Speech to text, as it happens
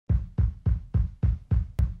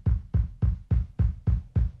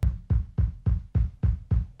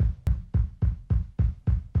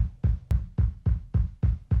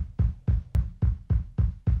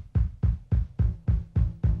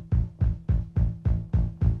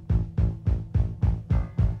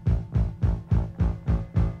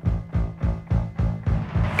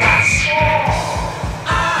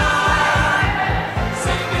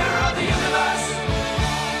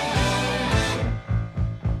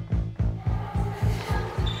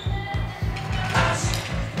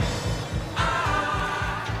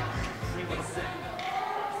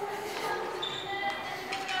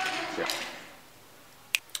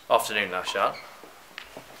afternoon, Lashar.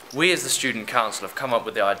 We as the Student Council have come up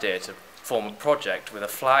with the idea to form a project with a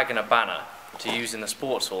flag and a banner to use in the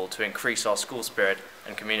sports hall to increase our school spirit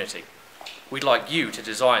and community. We'd like you to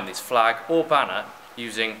design this flag or banner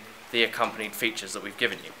using the accompanied features that we've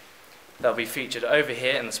given you. They'll be featured over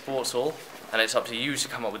here in the sports hall, and it's up to you to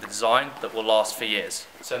come up with a design that will last for years.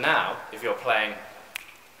 So now, if you're playing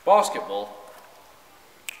basketball,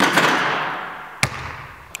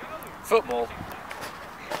 football,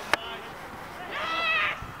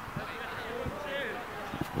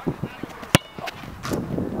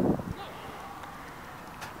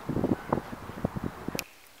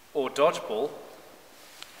 or dodgeball,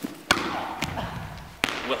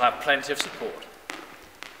 we'll have plenty of support.